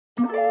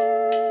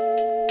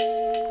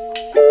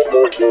Air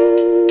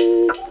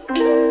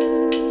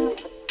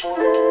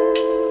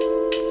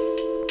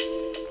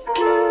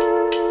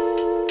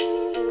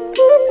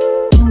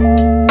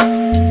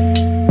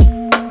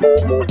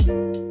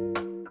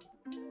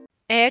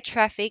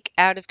traffic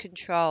out of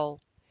control.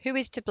 Who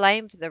is to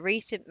blame for the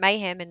recent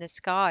mayhem in the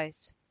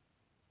skies?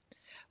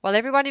 While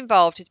everyone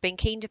involved has been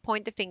keen to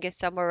point the finger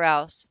somewhere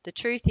else, the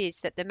truth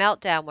is that the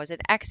meltdown was an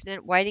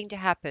accident waiting to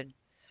happen,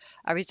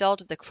 a result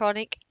of the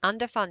chronic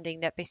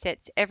underfunding that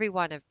besets every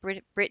one of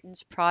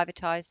Britain's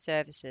privatised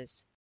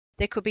services.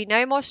 There could be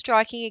no more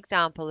striking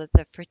example of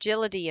the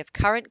fragility of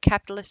current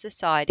capitalist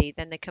society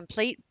than the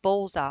complete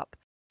balls up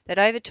that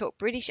overtook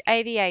British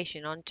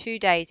aviation on 2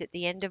 days at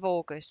the end of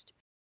August,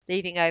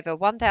 leaving over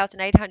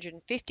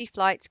 1,850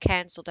 flights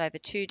cancelled over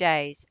 2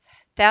 days,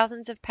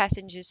 thousands of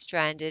passengers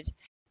stranded,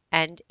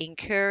 and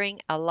incurring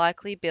a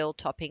likely bill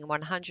topping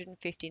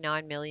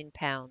 £159 million.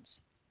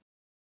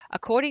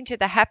 According to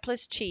the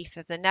hapless chief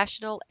of the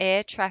National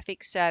Air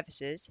Traffic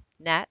Services,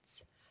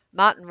 NATS,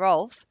 Martin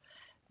Rolfe,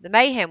 the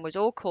mayhem was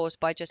all caused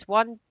by just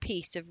one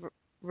piece of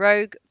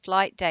rogue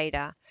flight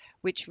data,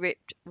 which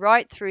ripped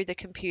right through the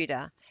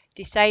computer,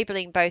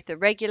 disabling both the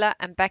regular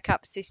and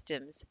backup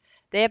systems,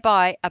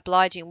 thereby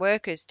obliging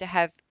workers to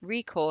have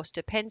recourse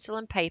to pencil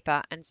and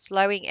paper and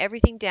slowing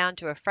everything down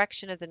to a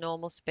fraction of the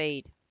normal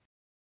speed.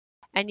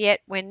 And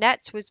yet, when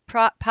NATS was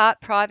part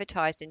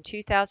privatised in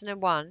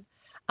 2001,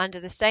 under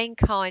the same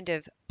kind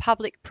of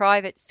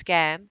public-private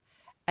scam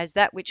as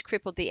that which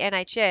crippled the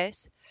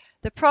NHS,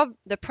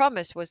 the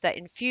promise was that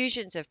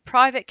infusions of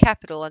private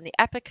capital and the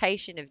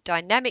application of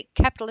dynamic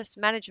capitalist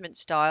management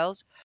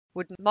styles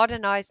would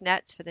modernise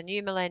NATS for the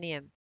new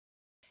millennium.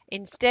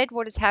 Instead,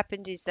 what has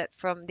happened is that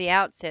from the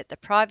outset, the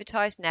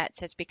privatised NATS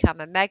has become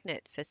a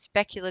magnet for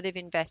speculative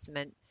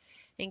investment,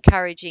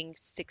 encouraging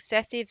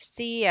successive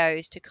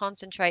CEOs to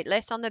concentrate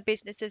less on the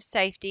business of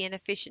safety and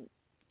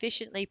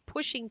efficiently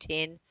pushing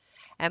tin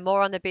and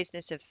more on the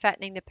business of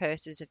fattening the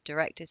purses of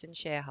directors and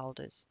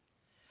shareholders.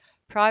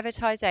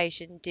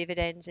 Privatisation,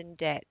 dividends and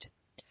debt.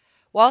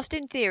 Whilst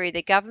in theory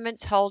the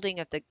government's holding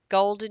of the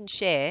golden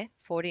share,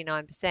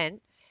 49%,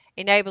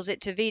 enables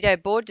it to veto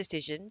board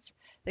decisions,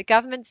 the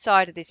government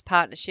side of this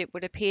partnership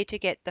would appear to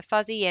get the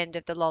fuzzy end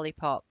of the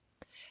lollipop.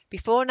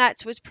 Before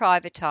NATS was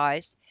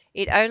privatised,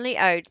 it only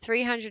owed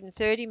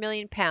 £330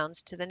 million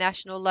to the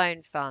National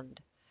Loan Fund.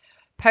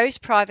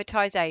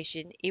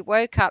 Post-privatisation, it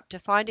woke up to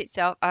find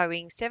itself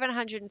owing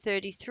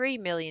 £733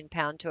 million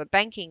to a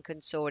banking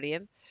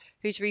consortium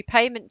whose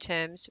repayment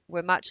terms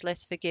were much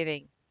less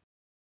forgiving.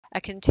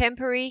 A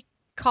contemporary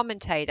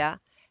commentator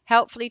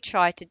helpfully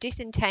tried to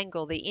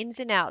disentangle the ins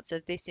and outs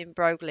of this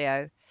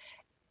imbroglio,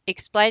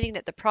 explaining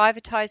that the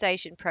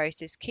privatisation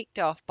process kicked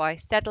off by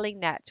saddling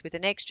NATS with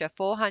an extra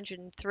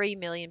 £403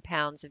 million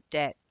of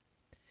debt.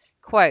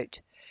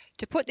 Quote,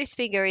 to put this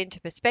figure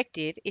into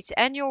perspective, its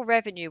annual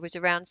revenue was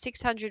around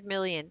 £600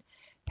 million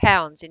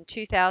in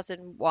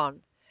 2001,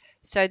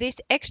 so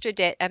this extra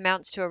debt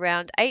amounts to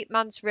around 8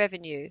 months'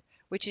 revenue,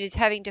 which it is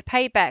having to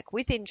pay back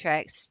with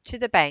interest to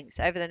the banks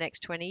over the next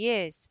 20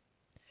 years.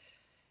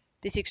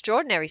 This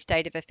extraordinary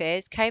state of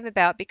affairs came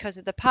about because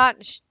of the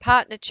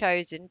partner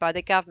chosen by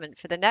the government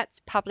for the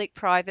NATS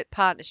Public-Private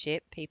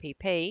Partnership,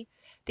 PPP,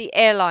 the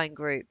airline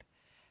group,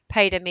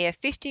 paid a mere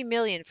 $50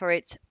 million for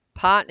its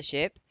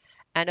partnership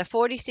and a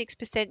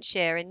 46%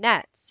 share in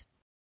NATS.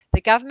 The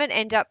government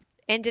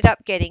ended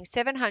up getting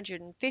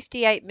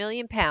 £758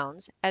 million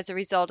as a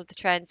result of the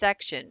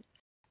transaction,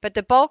 but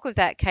the bulk of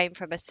that came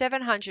from a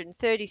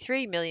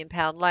 £733 million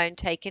loan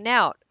taken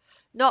out,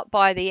 not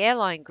by the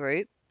airline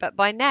group, but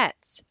by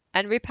NATS,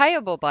 and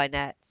repayable by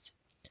NATS.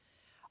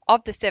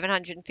 Of the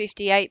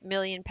 £758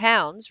 million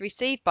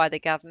received by the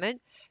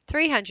government,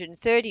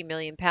 £330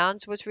 million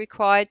was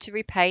required to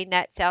repay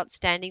NATS'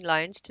 outstanding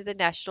loans to the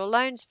National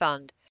Loans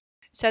Fund,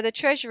 so the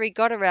Treasury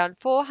got around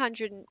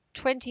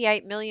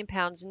 £428 million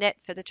net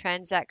for the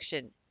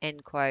transaction.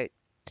 End quote.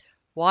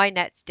 Why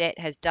NATS' debt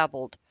has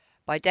doubled,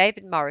 by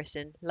David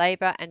Morrison,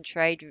 Labour and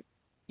Trade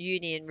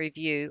Union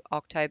Review,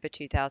 October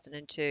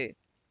 2002.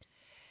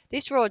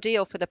 This raw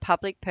deal for the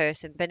public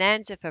purse and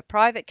bonanza for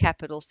private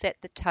capital set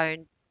the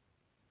tone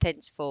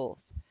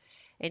thenceforth.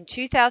 In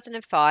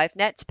 2005,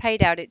 NATS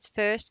paid out its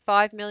first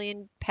 £5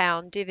 million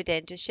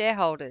dividend to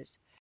shareholders.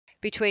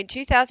 Between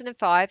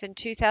 2005 and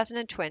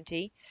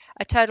 2020,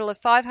 a total of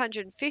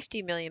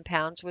 £550 million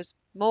was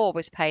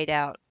paid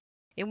out.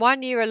 In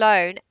 1 year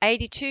alone,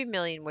 £82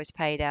 million was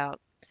paid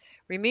out.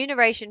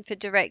 Remuneration for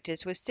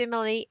directors was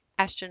similarly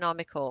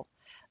astronomical.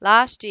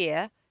 Last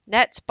year,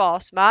 NATS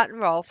boss Martin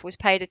Rolfe was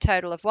paid a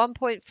total of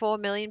 £1.4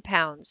 million,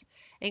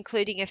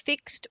 including a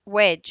fixed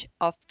wedge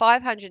of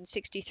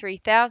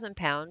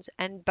 £563,000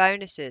 and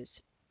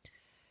bonuses.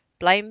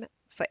 Blame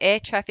for air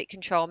traffic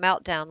control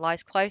meltdown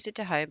lies closer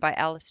to home by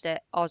Alistair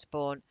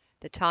Osborne,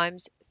 The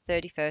Times,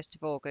 31st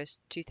of August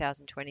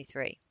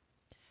 2023.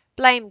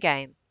 Blame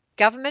game.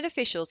 Government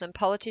officials and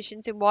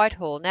politicians in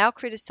Whitehall now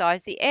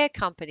criticise the air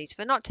companies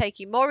for not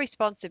taking more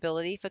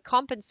responsibility for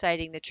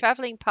compensating the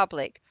travelling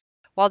public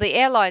while the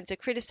airlines are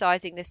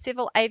criticising the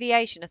Civil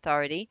Aviation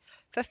Authority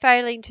for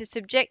failing to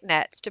subject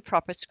NATS to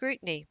proper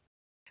scrutiny.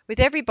 With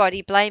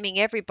everybody blaming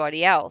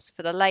everybody else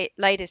for the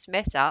latest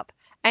mess-up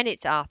and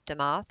its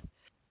aftermath,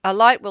 a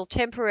light will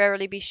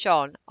temporarily be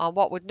shone on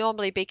what would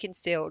normally be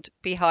concealed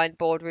behind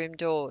boardroom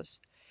doors.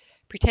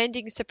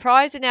 Pretending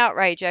surprise and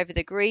outrage over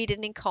the greed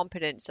and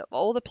incompetence of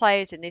all the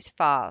players in this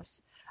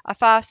farce, a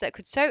farce that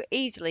could so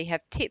easily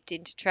have tipped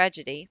into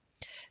tragedy,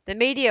 the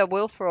media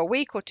will for a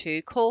week or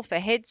two call for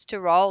heads to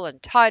roll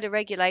and tighter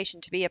regulation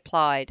to be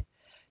applied,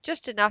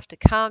 just enough to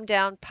calm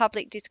down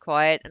public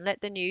disquiet and let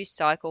the news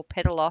cycle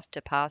pedal off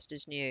to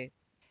pastures new.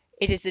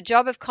 It is the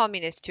job of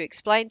communists to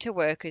explain to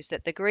workers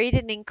that the greed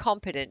and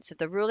incompetence of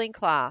the ruling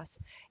class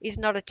is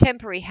not a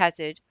temporary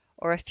hazard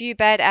or a few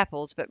bad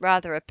apples, but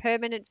rather a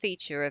permanent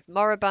feature of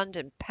moribund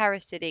and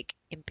parasitic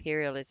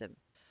imperialism.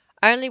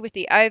 Only with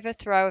the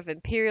overthrow of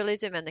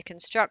imperialism and the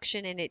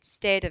construction in its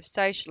stead of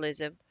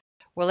socialism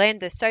will end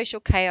the social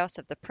chaos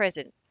of the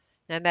present,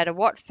 no matter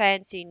what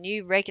fancy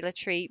new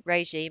regulatory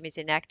regime is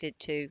enacted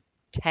to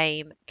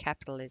tame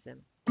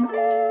capitalism.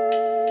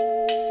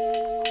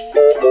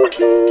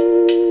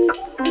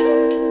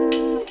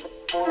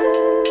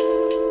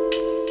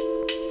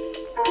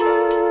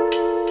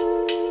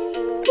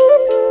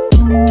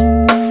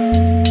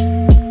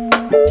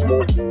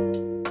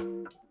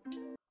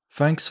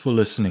 Thanks for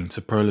listening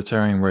to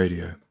Proletarian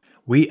Radio.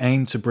 We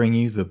aim to bring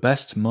you the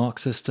best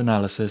Marxist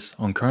analysis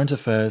on current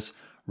affairs,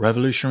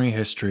 revolutionary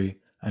history,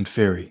 and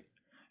theory.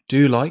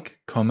 Do like,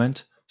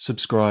 comment,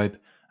 subscribe,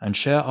 and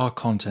share our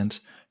content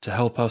to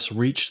help us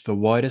reach the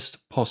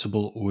widest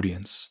possible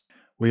audience.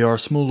 We are a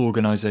small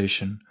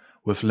organization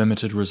with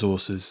limited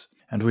resources,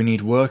 and we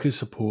need workers'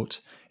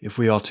 support if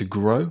we are to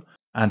grow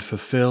and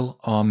fulfill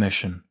our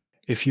mission.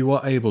 If you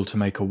are able to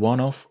make a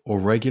one-off or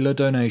regular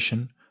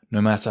donation,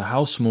 no matter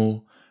how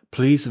small,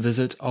 please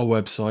visit our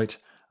website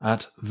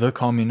at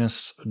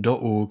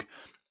thecommunists.org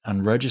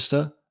and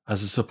register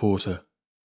as a supporter.